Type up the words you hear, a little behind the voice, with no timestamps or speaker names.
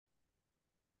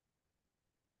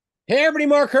Hey everybody,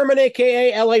 Mark Herman,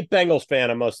 aka LA Bengals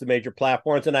fan on most of the major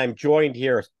platforms, and I'm joined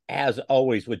here as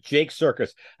always with Jake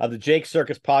Circus of the Jake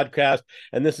Circus podcast,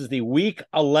 and this is the Week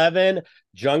 11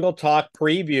 Jungle Talk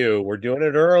preview. We're doing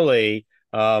it early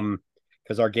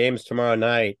because our game's tomorrow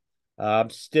night.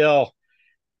 Still,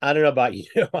 I don't know about you.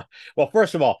 Well,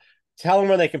 first of all, tell them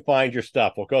where they can find your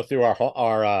stuff. We'll go through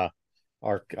our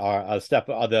stuff,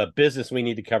 the business we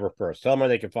need to cover first. Tell them where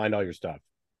they can find all your stuff.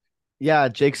 Yeah,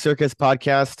 Jake Circus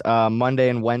podcast, Monday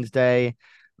and Wednesday.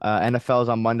 NFL is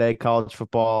on Monday, college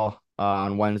football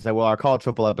on Wednesday. Well, our college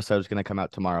football episode is going to come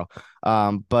out tomorrow.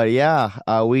 But yeah,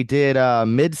 we did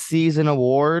mid-season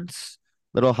awards,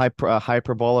 little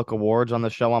hyperbolic awards on the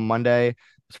show on Monday.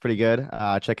 It's pretty good.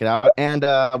 Check it out. And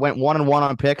went 1-1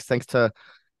 on picks thanks to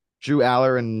Drew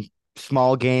Aller and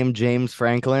small game James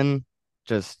Franklin.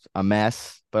 Just a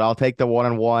mess, but I'll take the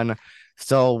 1-1.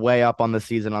 Still way up on the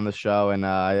season on the show, and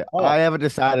I Oh, haven't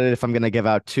decided if I'm gonna give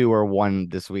out two or one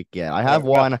this week yet. I all have right.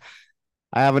 Well, one.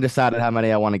 I haven't decided how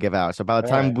many I want to give out. So by the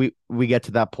all time right. we get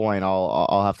to that point,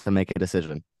 I'll have to make a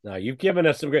decision. No, you've given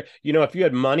us some great. If you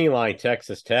had money line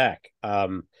Texas Tech, I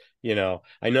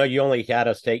know you only had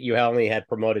us take. You only had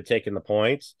promoted taking the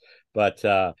points, but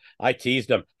I teased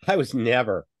them. I was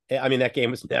never. I mean, that game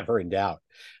was never in doubt.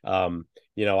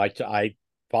 I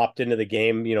popped into the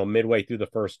game, midway through the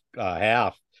first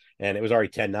half, and it was already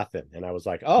 10-0, and I was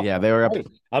like, oh, Yeah, they were up. right.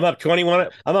 I'm up 21.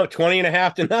 I'm up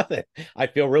 20.5-0. I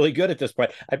feel really good at this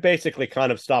point. I basically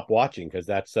kind of stopped watching because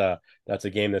that's a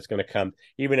game that's going to come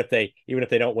even if they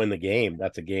don't win the game,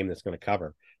 that's a game that's going to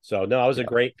cover. So no, it was a Yeah.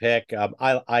 great pick.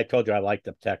 I told you I liked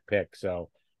the Tech pick, so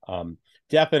um,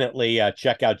 definitely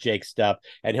check out Jake's stuff,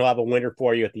 and he'll have a winner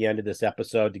for you at the end of this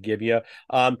episode to give you.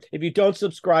 If you don't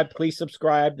subscribe, please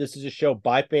subscribe. This is a show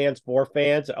by fans for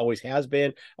fans. It always has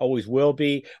been, always will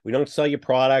be. We don't sell you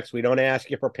products. We don't ask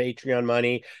you for Patreon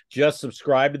money. Just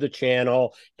subscribe to the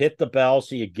channel, hit the bell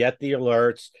so you get the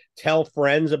alerts. Tell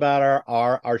friends about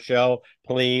our show,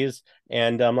 please.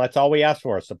 And that's all we ask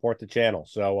for. Support the channel.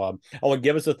 So, and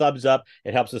give us a thumbs up.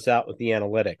 It helps us out with the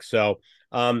analytics. So,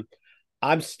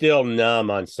 I'm still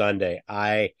numb on Sunday.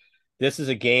 This is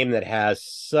a game that has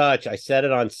such. I said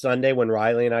it on Sunday when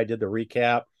Riley and I did the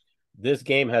recap. This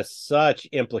game has such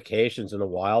implications in the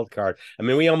wild card. I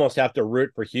mean, we almost have to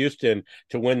root for Houston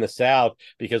to win the South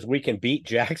because we can beat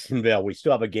Jacksonville. We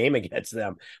still have a game against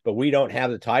them, but we don't have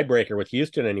the tiebreaker with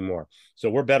Houston anymore. So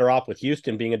we're better off with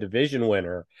Houston being a division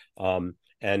winner.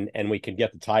 And we can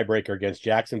get the tiebreaker against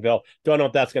Jacksonville. Don't know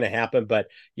if that's going to happen, but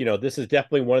this is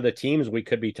definitely one of the teams we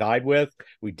could be tied with.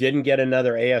 We didn't get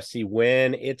another AFC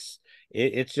win. It's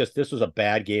just this was a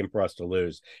bad game for us to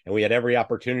lose, and we had every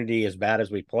opportunity, as bad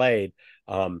as we played,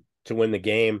 to win the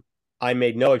game. I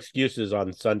made no excuses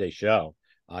on Sunday's show.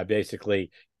 I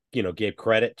basically, gave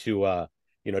credit to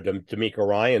D'Amico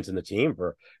Ryans and the team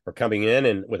for coming in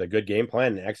and with a good game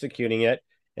plan and executing it.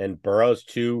 And Burrow's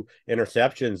two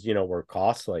interceptions, were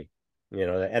costly.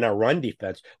 And our run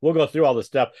defense. We'll go through all this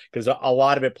stuff because a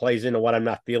lot of it plays into what I'm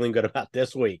not feeling good about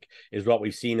this week is what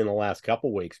we've seen in the last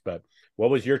couple weeks. But what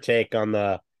was your take on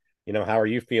how are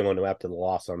you feeling after the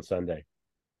loss on Sunday?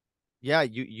 Yeah,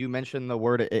 you mentioned the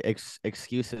word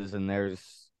excuses, and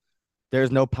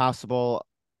there's no possible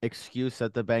excuse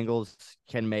that the Bengals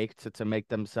can make to make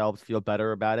themselves feel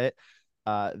better about it.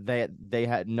 They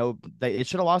had no they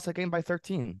should have lost that game by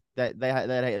 13.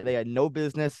 They had no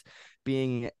business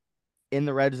being in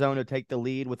the red zone to take the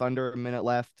lead with under a minute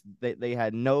left. They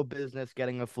had no business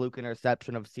getting a fluke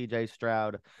interception of CJ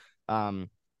Stroud. Um,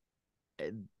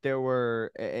 there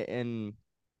were an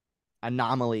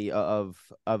anomaly of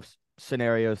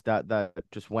scenarios that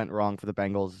just went wrong for the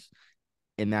Bengals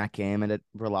in that game, and it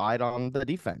relied on the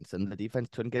defense, and the defense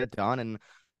couldn't get it done. And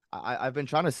I've been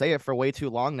trying to say it for way too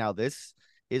long now. This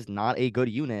is not a good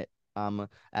unit.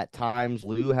 At times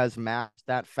Lou has masked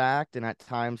that fact, and at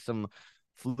times some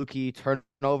fluky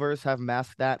turnovers have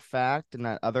masked that fact, and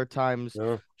at other times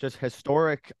No, just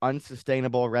historic,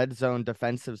 unsustainable red zone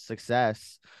defensive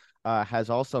success has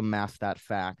also masked that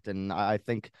fact. And I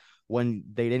think when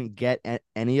they didn't get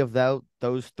any of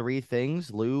those three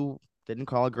things, Lou didn't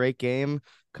call a great game.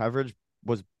 Coverage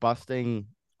was busting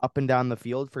up and down the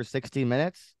field for 60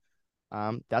 minutes.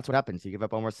 That's what happens. You give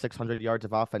up almost 600 yards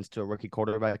of offense to a rookie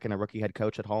quarterback and a rookie head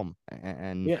coach at home,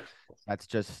 and yeah, that's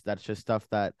just stuff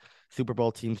that Super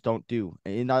Bowl teams don't do.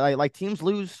 Like teams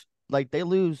lose, like they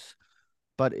lose,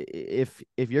 but if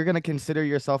you're gonna consider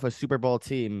yourself a Super Bowl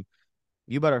team,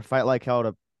 you better fight like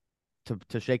hell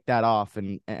to shake that off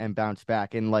and bounce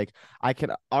back. And like I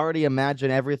can already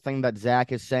imagine everything that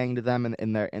Zach is saying to them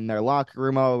in their locker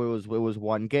room. Oh, it was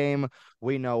one game.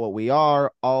 We know what we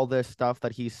are. All this stuff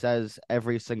that he says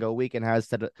every single week and has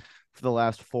said it for the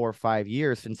last 4 or 5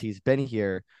 years since he's been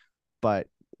here. But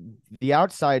the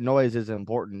outside noise is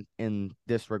important in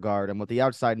this regard. And what the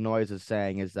outside noise is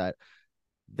saying is that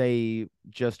they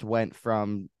just went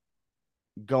from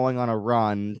going on a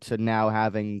run to now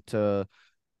having to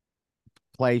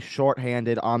play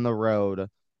shorthanded on the road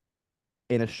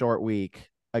in a short week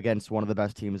against one of the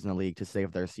best teams in the league to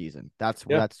save their season. That's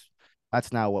Yeah.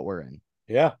 that's now what we're in.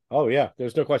 Yeah. Oh yeah.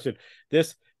 There's no question.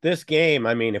 This game,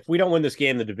 I mean, if we don't win this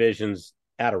game, the division's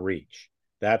out of reach.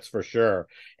 That's for sure.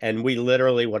 And we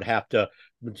literally would have to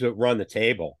run the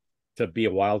table to be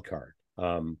a wild card.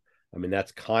 I mean,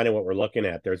 that's kind of what we're looking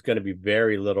at. There's going to be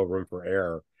very little room for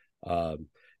error.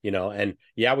 And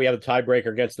yeah, we have a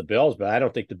tiebreaker against the Bills, but I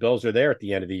don't think the Bills are there at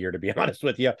the end of the year, to be honest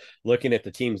with you, looking at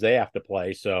the teams they have to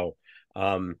play. So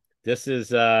this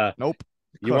is Nope.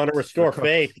 you want to Cooked. You're restore cooked.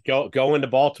 faith, go into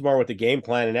Baltimore with a game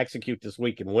plan and execute this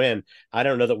week and win. I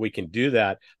don't know that we can do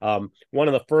that. One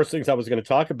of the first things I was going to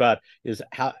talk about is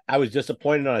how I was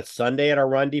disappointed on a Sunday at our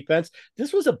run defense.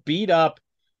 This was a beat up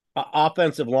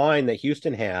offensive line that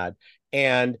Houston had,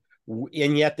 and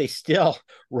yet they still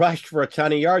rushed for a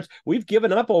ton of yards. We've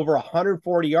given up over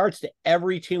 140 yards to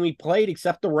every team we played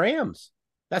except the Rams.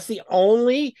 That's the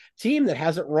only team that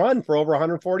hasn't run for over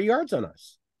 140 yards on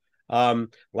us.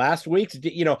 Last week's,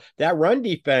 that run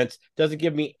defense doesn't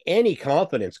give me any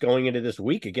confidence going into this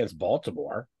week against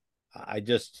Baltimore. I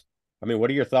mean, what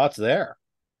are your thoughts there?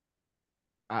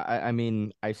 I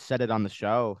mean, I said it on the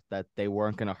show that they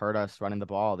weren't going to hurt us running the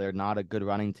ball. They're not a good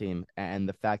running team, and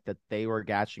the fact that they were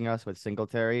gashing us with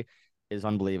Singletary is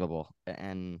unbelievable,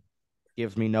 and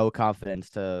gives me no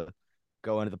confidence to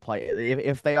go into the play.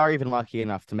 If they are even lucky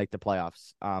enough to make the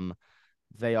playoffs,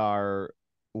 they are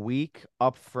weak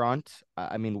up front.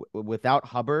 I mean, without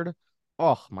Hubbard,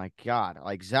 oh my God,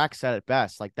 like Zach said it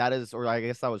best. Like that is, or I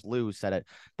guess that was Lou who said it.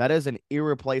 That is an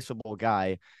irreplaceable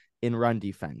guy in run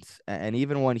defense. And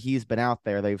even when he's been out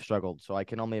there, they've struggled. So I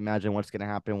can only imagine what's going to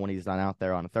happen when he's not out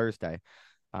there on a Thursday.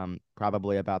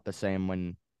 Probably about the same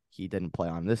when he didn't play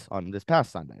on this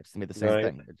past Sunday. It's gonna be the same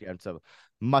Right. thing. So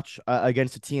much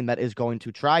against a team that is going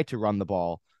to try to run the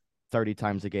ball 30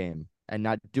 times a game and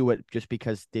not do it just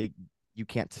because you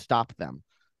can't stop them.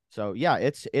 So yeah,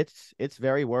 it's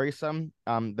very worrisome.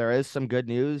 There is some good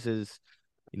news is,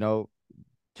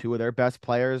 two of their best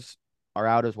players are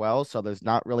out as well. So there's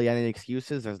not really any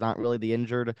excuses. There's not really the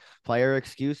injured player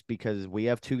excuse because we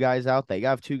have two guys out. They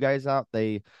have two guys out.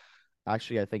 They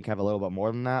actually, I think, have a little bit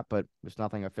more than that, but there's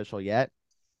nothing official yet.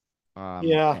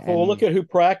 Yeah, well, look And at who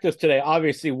practiced today.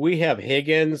 Obviously, we have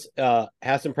Higgins,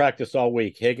 hasn't practiced all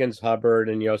week. Higgins, Hubbard,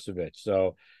 and Yosevich.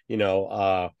 So,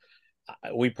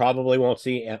 we probably won't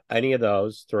see any of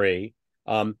those three.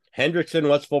 Hendrickson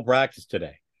was full practice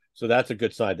today. So that's a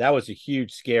good sign. That was a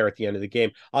huge scare at the end of the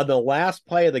game. On the last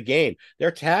play of the game, they're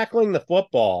tackling the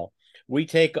football. We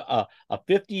take a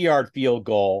 50-yard field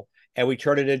goal and we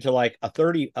turn it into like a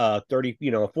 30, a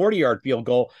 40-yard field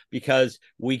goal because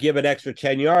we give an extra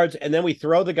 10 yards and then we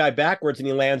throw the guy backwards and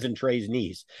he lands in Trey's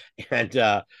knees. And,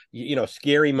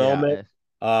 scary moment.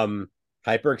 yeah,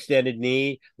 Hyperextended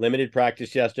knee, limited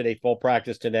practice yesterday, full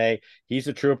practice today. He's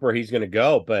a trooper. He's going to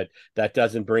go, but that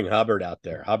doesn't bring Hubbard out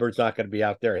there. Hubbard's not going to be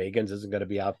out there. Higgins isn't going to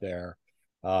be out there.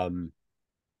 Um,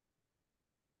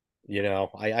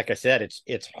 like I said,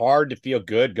 it's hard to feel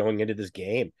good going into this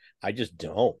game. I just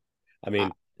don't. I mean,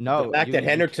 the no, fact that you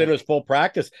Hendrickson can't. was full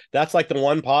practice, that's like the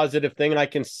one positive thing I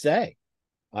can say.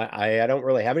 I don't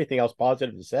really have anything else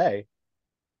positive to say.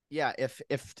 Yeah,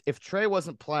 if Trey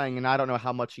wasn't playing, and I don't know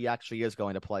how much he actually is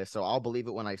going to play, so I'll believe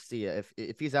it when I see it.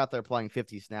 If he's out there playing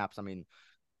 50 snaps, I mean,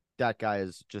 that guy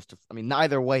is just. I mean,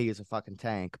 neither way he's a fucking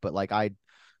tank, but like I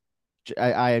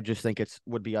just think it's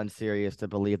would be unserious to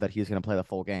believe that he's going to play the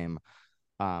full game,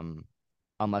 um,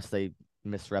 unless they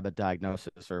misread the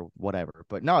diagnosis or whatever.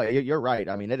 But no, you're right.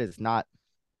 I mean, it is not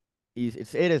easy.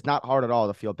 It is not hard at all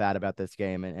to feel bad about this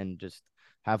game and just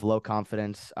have low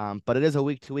confidence. But it is a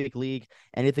week to week league.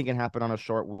 Anything can happen on a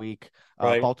short week.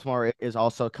 Right. Baltimore is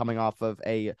also coming off of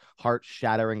a heart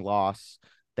shattering loss.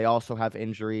 They also have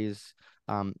injuries.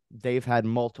 They've had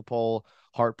multiple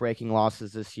heartbreaking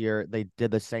losses this year. They did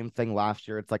the same thing last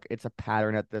year. It's like it's a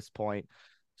pattern at this point.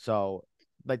 So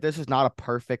like this is not a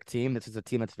perfect team. This is a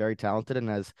team that's very talented and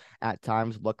has at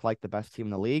times looked like the best team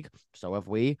in the league. So have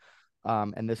we.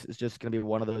 And this is just going to be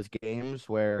one of those games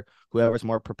where whoever's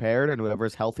more prepared and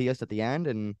whoever's healthiest at the end,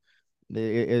 and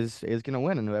is going to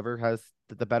win, and whoever has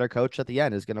the better coach at the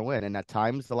end is going to win. And at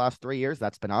times, the last 3 years,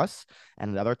 that's been us,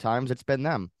 and at other times, it's been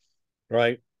them.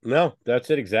 Right. No, that's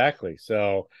it exactly.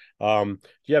 So, do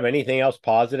you have anything else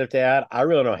positive to add? I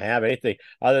really don't have anything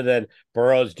other than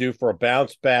Burrow's due for a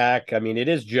bounce back. I mean, it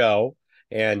is Joe,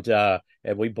 and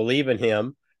we believe in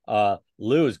him.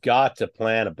 Lou's got to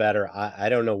plan a better. I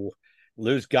don't know.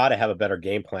 Lou's got to have a better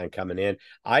game plan coming in.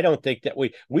 I don't think that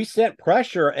we sent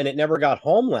pressure and it never got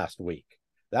home last week.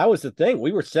 That was the thing.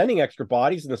 We were sending extra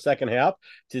bodies in the second half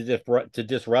to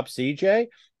disrupt CJ,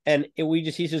 and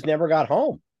he just never got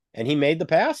home and he made the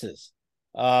passes.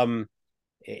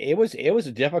 It was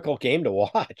a difficult game to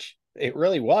watch. It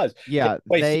really was. Yeah,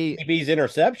 CB's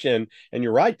interception, and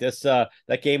you're right.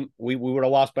 That game we would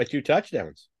have lost by 2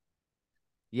 touchdowns.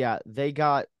 they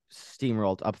got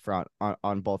steamrolled up front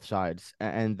on both sides,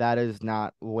 and that is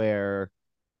not where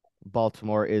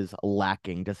Baltimore is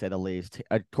lacking, to say the least.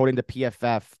 According to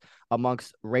PFF,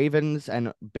 amongst Ravens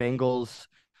and Bengals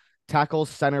tackles,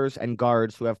 centers, and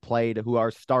guards who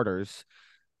are starters,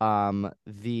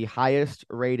 the highest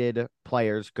rated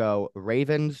players go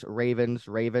Ravens, Ravens,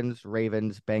 Ravens,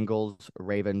 Ravens, Bengals,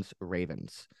 Ravens,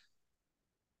 Ravens.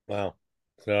 Wow.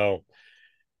 So,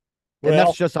 And that's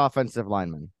well, just offensive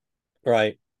linemen.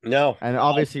 right. No, And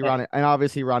obviously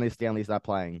Ronnie Stanley's not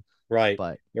playing, right.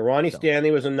 but Yeah, Ronnie still.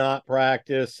 Stanley was a not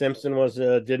practice. Simpson was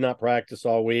did not practice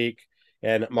all week,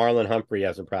 and Marlon Humphrey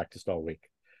hasn't practiced all week.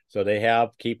 So they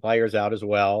have key players out as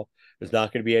well. There's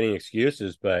not going to be any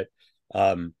excuses, but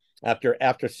um, after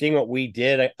seeing what we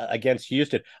did against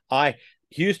Houston,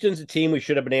 Houston's a team we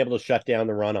should have been able to shut down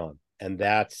the run on, and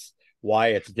that's why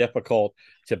it's difficult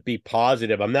to be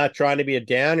positive. I'm not trying to be a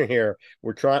downer here.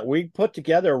 We put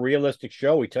together a realistic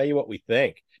show. We tell you what we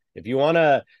think. If you want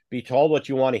to be told what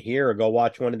you want to hear, go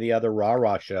watch one of the other rah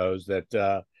rah shows that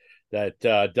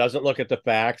doesn't look at the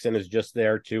facts and is just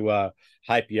there to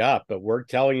hype you up. But we're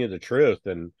telling you the truth,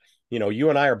 and you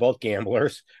and I are both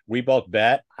gamblers. We both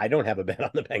bet. I don't have a bet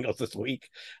on the Bengals this week.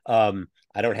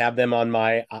 I don't have them on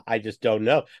my. I just don't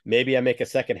know. Maybe I make a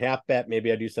second half bet.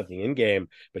 Maybe I do something in game.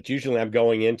 But usually I'm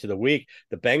going into the week.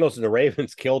 The Bengals and the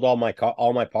Ravens killed all my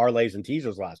parlays and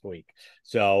teasers last week.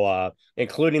 So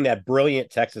including that brilliant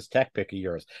Texas Tech pick of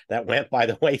yours that went by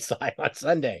the wayside on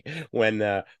Sunday when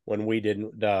we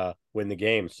didn't win the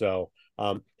game. So.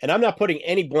 And I'm not putting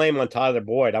any blame on Tyler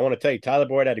Boyd. I want to tell you, Tyler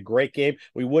Boyd had a great game.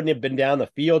 We wouldn't have been down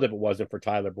the field if it wasn't for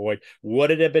Tyler Boyd.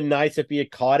 Would it have been nice if he had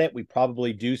caught it? We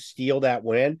probably do steal that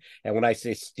win. And when I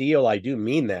say steal, I do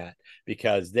mean that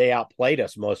because they outplayed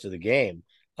us most of the game.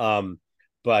 But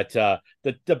the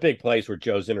big plays were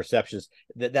Joe's interceptions.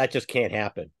 That just can't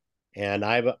happen. And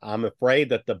I'm afraid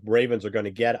that the Ravens are going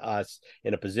to get us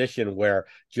in a position where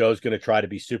Joe's going to try to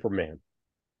be Superman.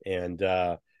 And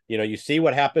you see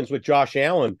what happens with Josh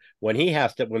Allen when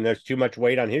there's too much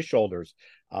weight on his shoulders.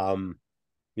 You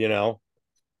know,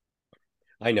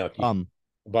 I know he's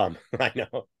bum. I know.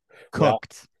 Well,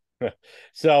 Cooked.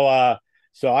 so I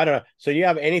don't know. So you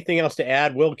have anything else to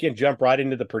add? We'll can jump right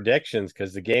into the predictions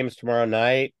because the game's tomorrow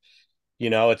night.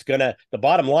 The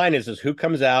bottom line is who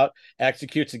comes out,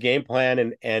 executes the game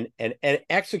plan, and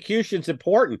execution's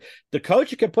important. The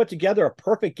coach can put together a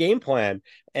perfect game plan,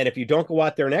 and if you don't go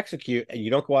out there and execute, and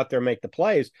you don't go out there and make the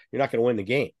plays, you're not going to win the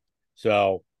game.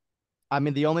 So, I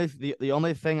mean, the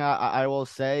only thing I will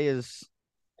say is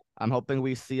I'm hoping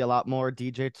we see a lot more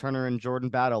DJ Turner and Jordan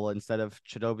Battle instead of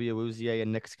Chidobe Awuzie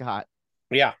and Nick Scott.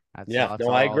 yeah, That's no,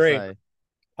 all I I'll agree. say.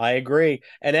 I agree.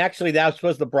 And actually, that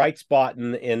was the bright spot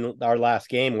in our last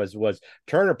game was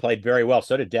Turner played very well.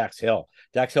 So did Dax Hill.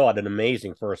 Dax Hill had an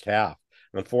amazing first half.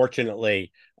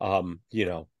 Unfortunately, the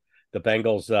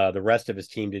Bengals, the rest of his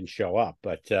team didn't show up,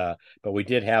 but we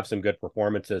did have some good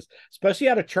performances, especially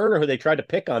out of Turner, who they tried to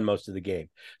pick on most of the game.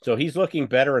 So he's looking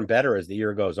better and better as the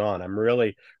year goes on. I'm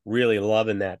really, really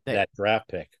loving that draft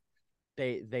pick.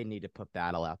 They need to put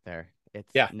Battle out there.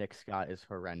 Yeah. Nick Scott is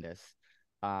horrendous.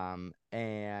 And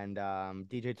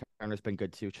DJ Turner's been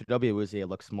good too. Chidobe Awuzie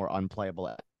looks more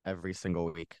unplayable every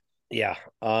single week. Yeah.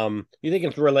 You think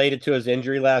it's related to his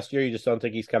injury last year? You just don't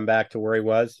think he's come back to where he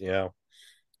was?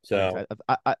 So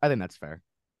I think that's fair.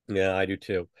 Yeah, I do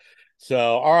too. So,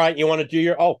 all right, you want to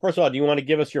do first of all, do you want to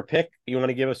give us your pick? You want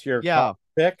to give us your top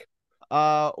pick?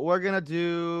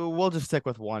 We'll just stick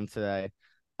with one today.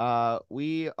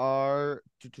 We are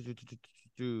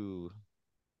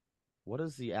what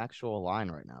is the actual line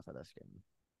right now for this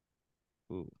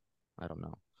game? Ooh, I don't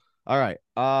know. All right.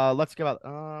 Let's give out.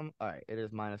 All right. It is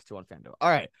 -2 on FanDuel. All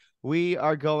right. We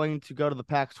are going to go to the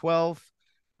Pac-12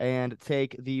 and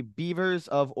take the Beavers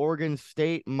of Oregon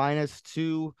State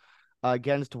 -2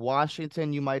 against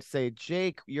Washington. You might say,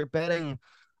 Jake, you're betting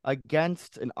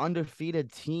against an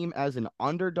undefeated team as an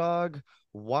underdog.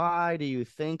 Why do you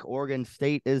think Oregon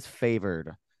State is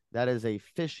favored? That is a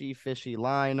fishy, fishy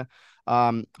line.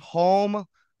 Home.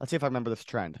 Let's see if I remember this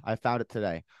trend. I found it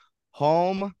today.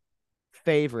 Home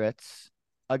favorites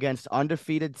against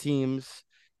undefeated teams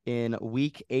in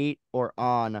week 8 or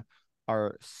on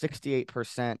are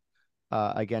 68%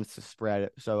 against the spread.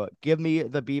 So give me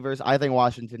the Beavers. I think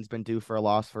Washington's been due for a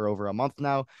loss for over a month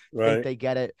now. Think Right. they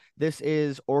get it. This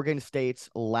is Oregon State's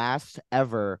last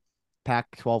ever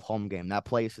Pac-12 home game. That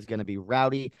place is going to be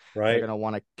rowdy. They're Right. going to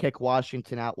want to kick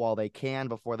Washington out while they can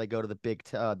before they go to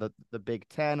the the Big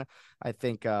Ten. I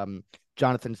think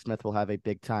Jonathan Smith will have a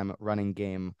big time running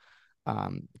game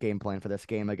plan for this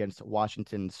game against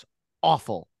Washington's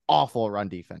awful run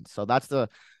defense. So that's the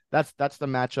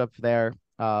matchup there.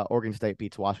 Oregon State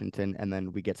beats Washington, and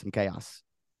then we get some chaos.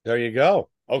 There you go.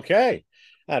 Okay.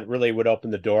 That really would open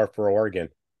the door for Oregon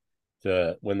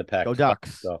to win the Go Pac-12.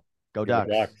 Ducks. So Go go Ducks.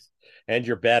 Ducks. And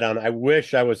your bet on, I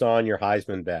wish I was on your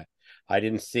Heisman bet. I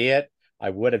didn't see it. I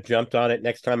would have jumped on it.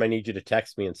 Next time I need you to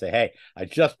text me and say, hey, I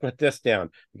just put this down,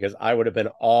 because I would have been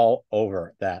all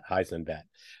over that Heisman bet.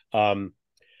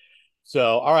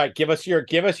 So all right, give us your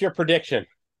prediction.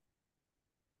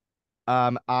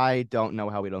 I don't know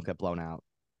how we don't get blown out.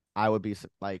 I would be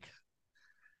like,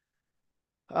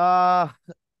 uh,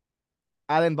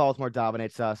 I think Baltimore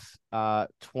dominates us,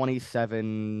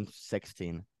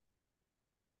 27-16.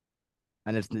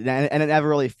 And it never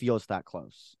really feels that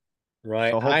close.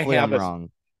 Right. So hopefully I'm wrong.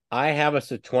 I have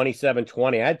us at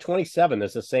 27-20. I had 27.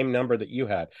 That's the same number that you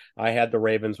had. I had the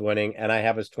Ravens winning, and I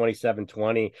have us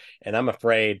 27-20. And I'm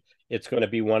afraid it's going to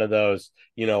be one of those,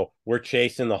 we're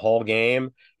chasing the whole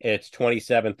game. It's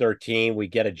 27-13. We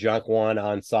get a junk one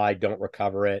onside, don't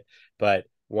recover it. But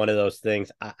one of those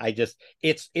things, I just,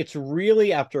 it's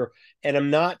really after, and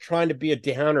I'm not trying to be a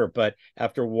downer, but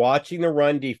after watching the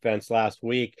run defense last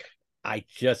week, I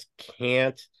just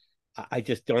can't. I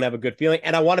just don't have a good feeling,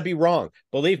 and I want to be wrong.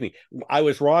 Believe me, I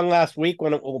was wrong last week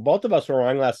both of us were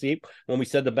wrong last week when we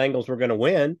said the Bengals were going to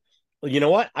win. Well, you know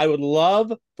what? I would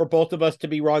love for both of us to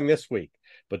be wrong this week,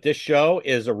 but this show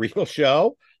is a real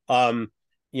show.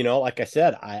 Like I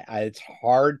said, it's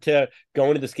hard to go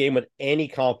into this game with any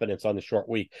confidence on the short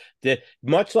week.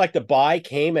 Much like the bye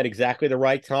came at exactly the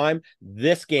right time,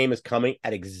 this game is coming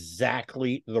at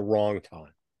exactly the wrong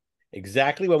time.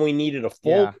 Exactly when we needed a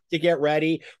full Yeah. week to get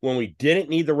ready, when we didn't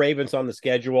need the Ravens on the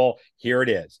schedule, here it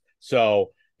is.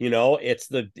 So, it's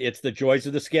the joys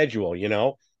of the schedule.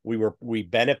 We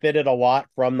benefited a lot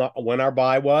from when our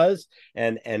bye was,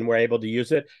 and we're able to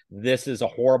use it. This is a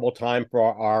horrible time for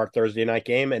our Thursday night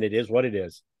game, and it is what it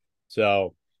is.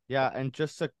 So, Yeah, and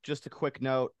just a quick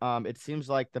note, it seems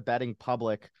like the betting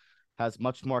public has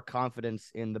much more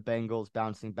confidence in the Bengals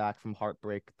bouncing back from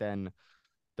heartbreak than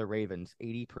the Ravens.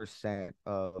 80%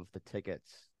 of the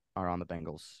tickets are on the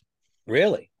Bengals.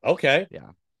 really, okay,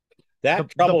 Yeah. The that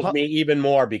the troubles pu- me even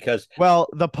more because well,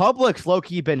 the public's low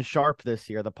key been sharp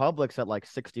this year. The public's at like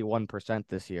 61%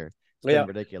 this year. It's been yeah.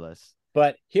 ridiculous.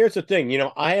 But here's the thing,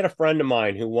 I had a friend of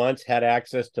mine who once had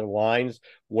access to lines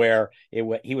where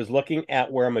he was looking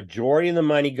at where a majority of the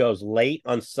money goes late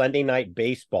on Sunday night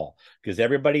baseball because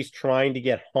everybody's trying to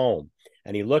get home.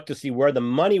 And he looked to see where the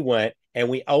money went, and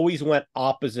we always went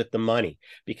opposite the money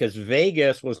because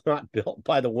Vegas was not built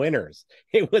by the winners.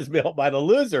 It was built by the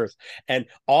losers. And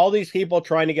all these people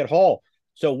trying to get whole.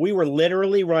 So we were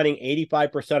literally running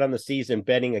 85% on the season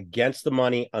betting against the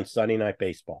money on Sunday night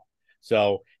baseball.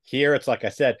 So here it's like I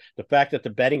said, the fact that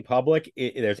the betting public,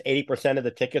 there's 80% of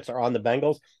the tickets are on the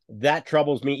Bengals. That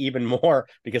troubles me even more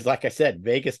because, like I said,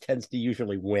 Vegas tends to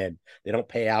usually win. They don't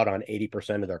pay out on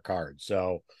 80% of their cards.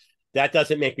 So that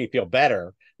doesn't make me feel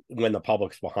better when the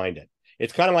public's behind it.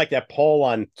 It's kind of like that poll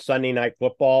on Sunday Night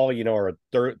Football, or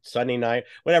Sunday night,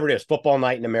 whatever it is, football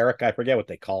night in America. I forget what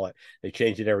they call it. They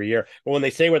change it every year. But when they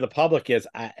say where the public is,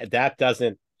 that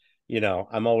doesn't,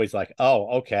 I'm always like,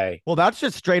 oh, okay. Well, that's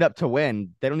just straight up to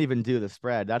win. They don't even do the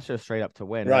spread. That's just straight up to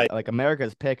win. Right. Like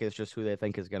America's pick is just who they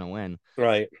think is going to win.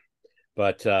 Right.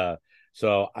 But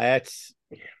so it's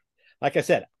like I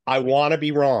said, I want to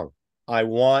be wrong. I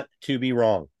want to be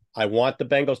wrong. I want the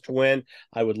Bengals to win.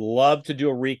 I would love to do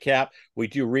a recap. We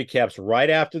do recaps right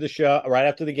after the show, right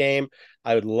after the game.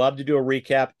 I would love to do a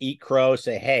recap, eat crow,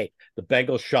 say, hey, the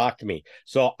Bengals shocked me.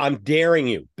 So I'm daring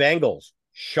you, Bengals,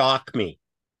 shock me.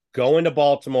 Go into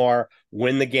Baltimore,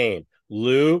 win the game.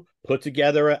 Lou, put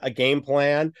together a game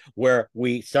plan where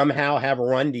we somehow have a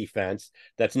run defense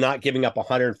that's not giving up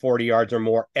 140 yards or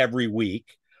more every week.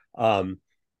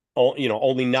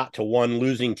 Only not to one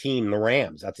losing team, the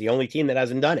Rams. That's the only team that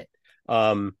hasn't done it.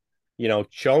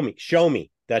 Show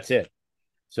me. That's it.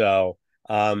 So,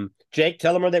 Jake,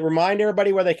 tell them where they remind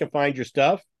everybody where they can find your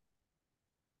stuff.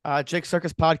 Jake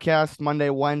Circus Podcast, Monday,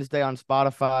 Wednesday on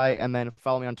Spotify, and then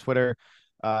follow me on Twitter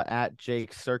at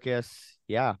Jake Circus.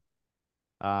 Yeah.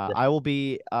 I will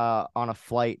be on a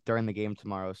flight during the game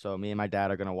tomorrow, so me and my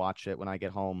dad are gonna watch it when I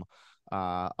get home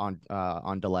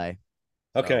on delay.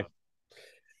 Okay.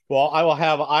 So Well, I will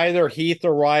have either Heath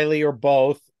or Riley or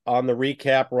both on the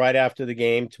recap right after the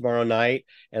game tomorrow night.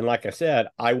 And like I said,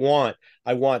 I want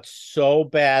so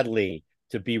badly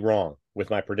to be wrong with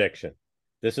my prediction.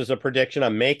 This is a prediction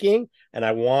I'm making, and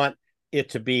I want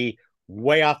it to be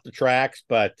way off the tracks,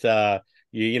 but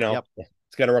you know, yep.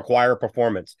 it's going to require a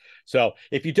performance. So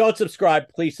if you don't subscribe,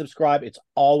 please subscribe. It's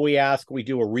all we ask. We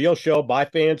do a real show by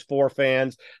fans for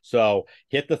fans. So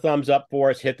hit the thumbs up for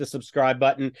us, hit the subscribe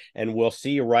button, and we'll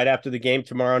see you right after the game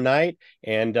tomorrow night.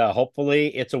 And hopefully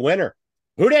it's a winner.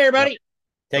 Hoo day, everybody. Yep.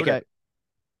 Take care. Okay.